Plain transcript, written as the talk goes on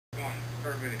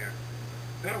per video.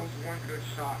 That was one good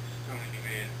shot, telling you,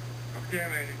 man. Okay,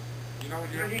 man. You know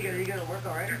what you gonna work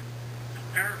already?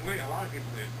 Apparently, a lot of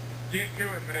people did. Can't do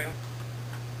it, man.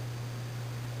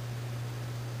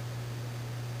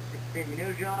 Hey, you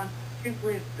know, John, I can't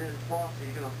believe this boss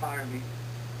is gonna fire me.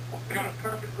 I got a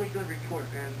perfectly good report,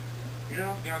 man. You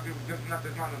know? Yeah, dude, just not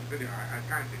this on the video. I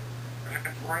kind of did.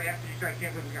 That's right after you said I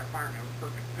can't believe you got fired, man. It was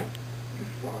perfect. You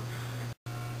fuck.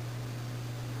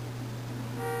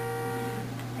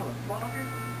 Motherfucker.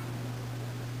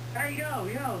 Hey, yo,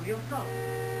 what's up?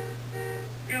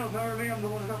 Yo, remember me? I'm the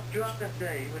one that helped you out that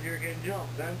day when you were getting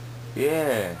jumped, man.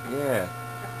 Yeah.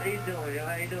 How you doing, yo?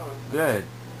 How you doing? Good.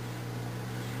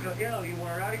 Yo, you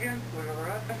want to ride again? Want to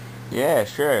ride? Yeah,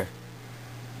 sure.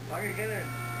 Why you get in?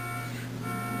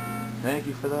 Thank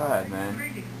you for the ride, man.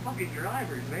 Crazy fucking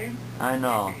drivers, man. I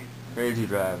know. Crazy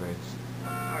drivers.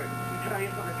 Alright, you try to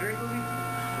get something to drink with me?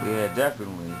 Yeah,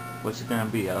 definitely. What's it gonna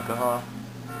be? Alcohol?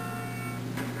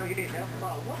 No, you didn't.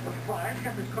 What the fuck? I just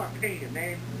got this car painted,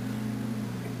 man.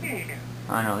 Damn.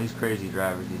 I know, these crazy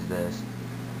drivers these days.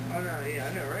 Oh, no, yeah,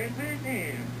 I know, right, man?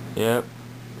 Damn. Yep.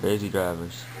 Crazy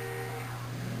drivers.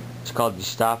 It's called you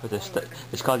stop at the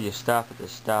stop at the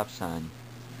stop sign.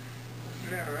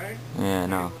 Yeah, right? Yeah, I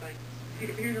know.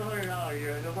 Here's $100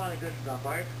 here. Go buy the good stuff,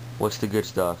 alright? What's the good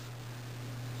stuff?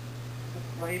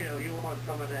 Well, you know, you want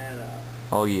some of that,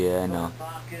 Oh yeah, I know.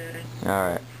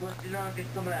 Alright. You know, get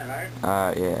some of that, alright?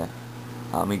 Alright, yeah.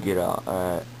 Let me get out.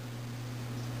 Alright.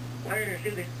 Later, see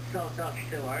if they sell Dutch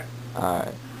too, alright?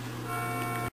 Alright.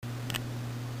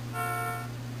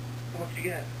 What you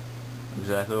get?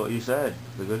 Exactly what you said.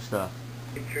 The good stuff.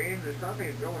 Big trains or something,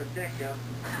 you're throwing a dick, yo.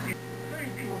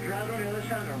 People driving on the other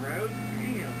side of the road?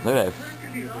 Damn. Look at that.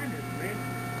 Where did you find this, man?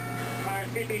 Alright,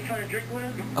 you trying to drink with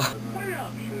him? Wait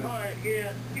up. Alright,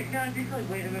 yeah. Guys, he's like,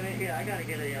 wait a minute. Yeah, I gotta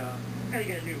get a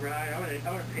new ride. I'm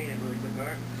gonna paint it really quick,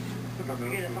 alright? I'm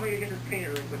gonna get this painted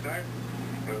really quick, alright?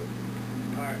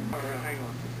 Alright, hang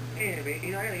on. Hey, man,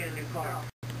 you know, I gotta get a new car.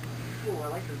 Ooh, I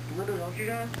like this glitter, don't you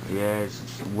guys? Yeah, it's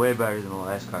way better than the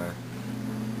last car.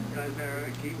 Guys, they're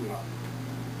Kiwi.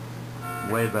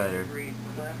 Way better.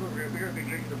 So that's what we're gonna be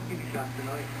drinking some Kiwi shots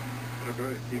tonight. Wow,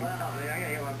 man, I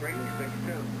gotta get my brakes fixed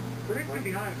too. We're right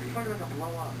behind me. You're talking about to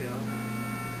blow up, yo.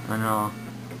 I know.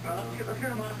 Let's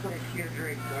get him on so he can get a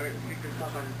drink, alright? Let's fix this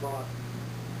stuff on his boss.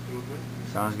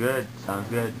 Sounds good. Sounds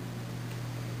good.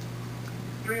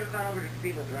 We're gonna sign over to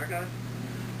speed limit, right, guys?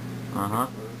 Uh-huh.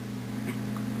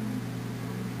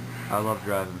 I love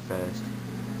driving fast.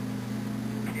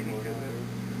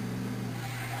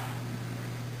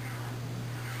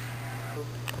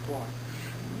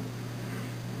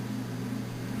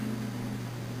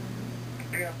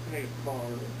 I got to make a call.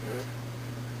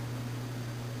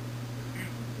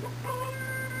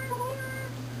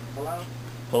 Hello?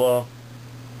 Hello.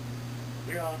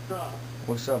 Yeah, what's up?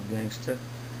 What's up, gangster?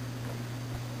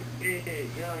 Hey,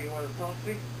 yo, you want to talk to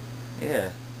me? Yeah,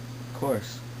 of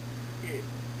course. Yeah.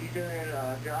 You doing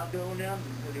that job going down?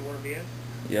 What do you want to be in?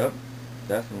 Yep,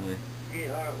 definitely.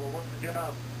 Yeah, alright, well, what's the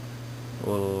job?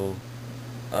 Well,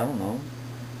 I don't know.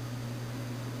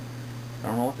 I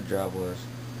don't know what the job was.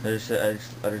 I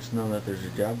just know that there's a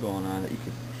job going on that you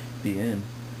could be in.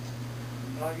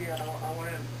 Oh, yeah, I want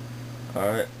in.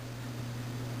 Alright.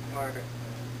 Alright.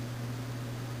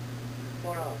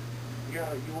 Hold on.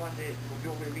 Yeah, you want me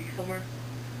to meet somewhere?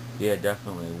 Yeah,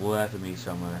 definitely. We'll have to meet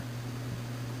somewhere.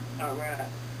 Alright.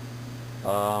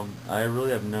 I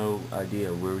really have no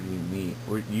idea where we meet.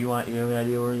 You have any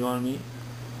idea where you want to meet?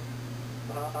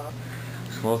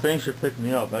 Well, thanks for picking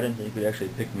me up. I didn't think you'd actually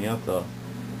pick me up, though.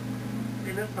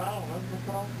 Hey, no problem. No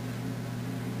problem.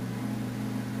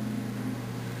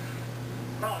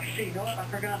 Oh, shit, you know what? I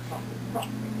forgot something. Fuck.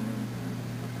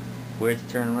 Wait to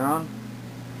turn around?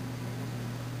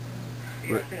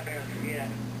 Yeah.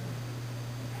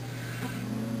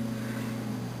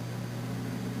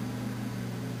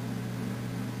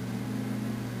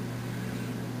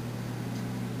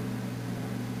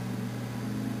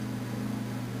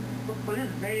 What is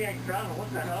maniac driving? What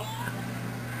the hell?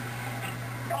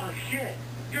 Oh shit!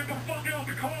 Get the fuck out of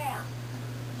the car!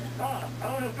 Oh,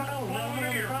 no problem.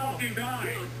 Oh, you're fucking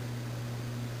dying!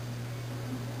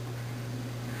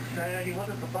 He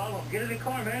wasn't the problem. Get in the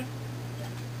car, man.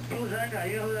 Who was that guy?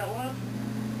 You know who that was?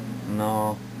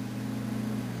 No.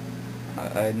 I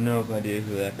had no idea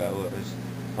who that guy was.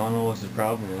 I don't know what's his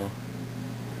problem, though.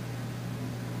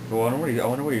 Well, I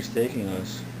wonder where he's taking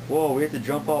us. Whoa, we have to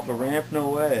jump off a ramp? No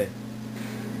way.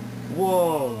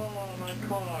 Whoa. Oh, my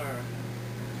car.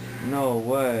 No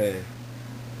way.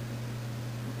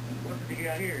 What did you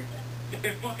got here?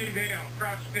 Get fucking down.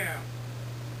 Crouch down.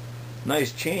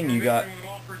 Nice chain you got.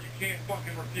 offer you can't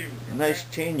fucking refuse. Okay? Nice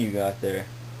chain you got there.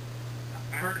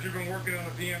 I heard you've been working on a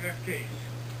BMF case.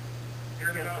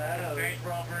 Heard about a bank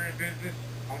robbery in business?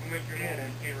 I'm gonna make you an offer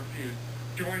you can't refuse.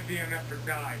 Join BMF or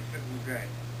die, simple as that.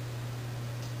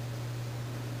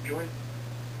 Join?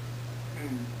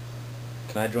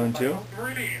 Can I join too?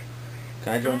 Three.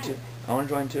 Can I join too? I want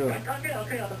to join too. Okay,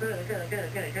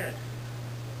 good.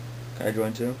 Can I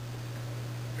join too?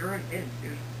 You're in,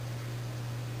 dude.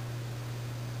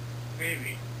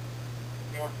 Maybe.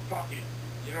 No, fuck it.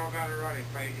 You don't gotta run it.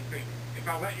 If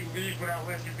I let you leave without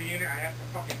letting you be in it, I have to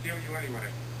fucking kill you anyway.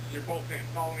 So you're both in.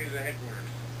 Follow me to the headquarters.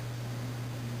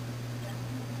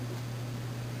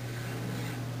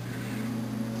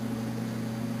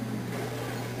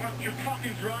 What? You're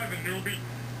fucking driving, newbie.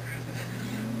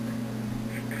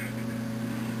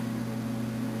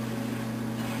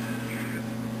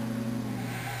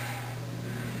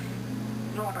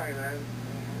 Sorry, man.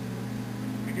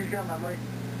 You just got my mic.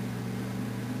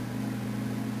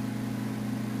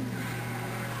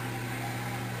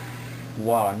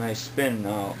 Wow, nice spin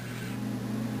now.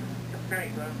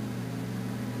 Thanks, man.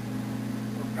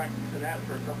 We're practicing that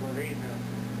for a couple of days now.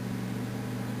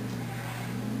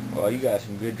 Well, you got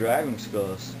some good driving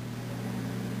skills.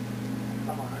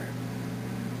 Come on, man.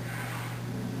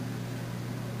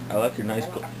 I like your nice. I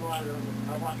watch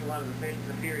a lot of the Fast and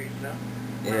the Furious stuff.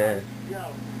 Yeah.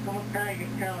 Yo, someone's kind of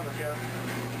telling us, yo.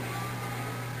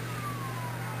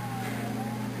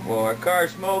 Whoa, our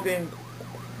car's smoking.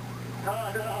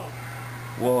 Oh, no.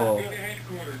 Whoa. Go to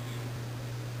headquarters.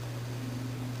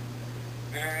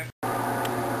 And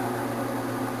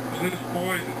this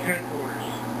boys at headquarters.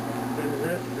 This is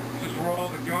it. This is where all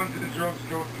the guns and the drugs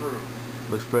go through.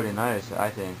 Looks pretty nice, I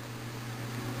think.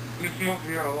 This month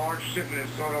we got a large shipment of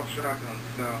sawed-off shotguns,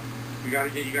 so we gotta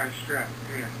get you guys strapped.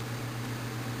 Come here.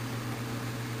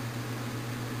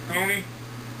 Tony,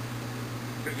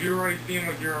 because you already seem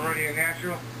like you're already a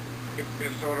natural, get me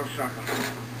a sawed-off shotgun.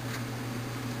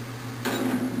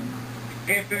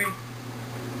 Anthony,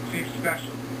 seems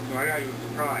special, so I got you a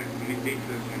surprise when you beat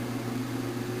this one.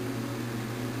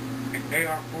 An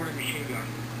AR-40 machine gun.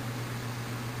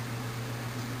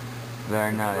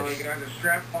 Very So nice. you guys are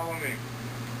strapped, follow me.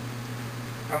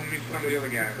 Come meet some of the other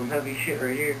guys. Some heavy shit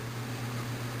right here.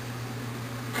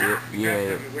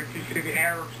 Yeah. Wait till you see the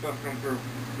Arab stuff come through.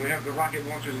 We have the rocket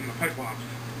launchers and the pipe bombs.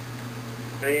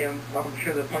 I'm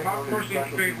sure the pipe My bomb is personal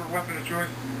special. favorite weapon of choice,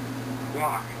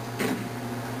 Glock.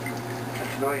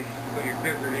 That's nice. So your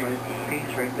kids are Nice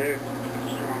piece right there.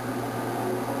 stronger.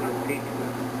 Nice piece.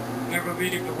 Never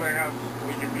leave the warehouse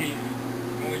with your piece.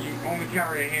 Only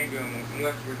carry a handgun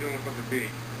unless we're doing something big.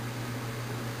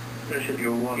 There should be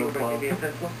a one of them.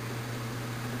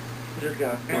 Just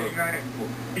got. Hey, man,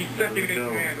 he's second in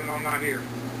command when I'm not here.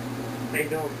 They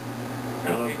don't.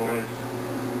 Hello, boys.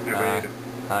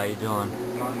 How you doing?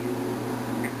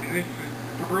 And this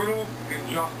is brutal and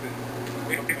justice.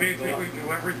 They basically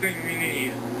do everything we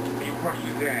need. You crush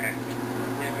his dad.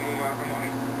 Here's a little amount of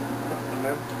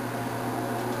money.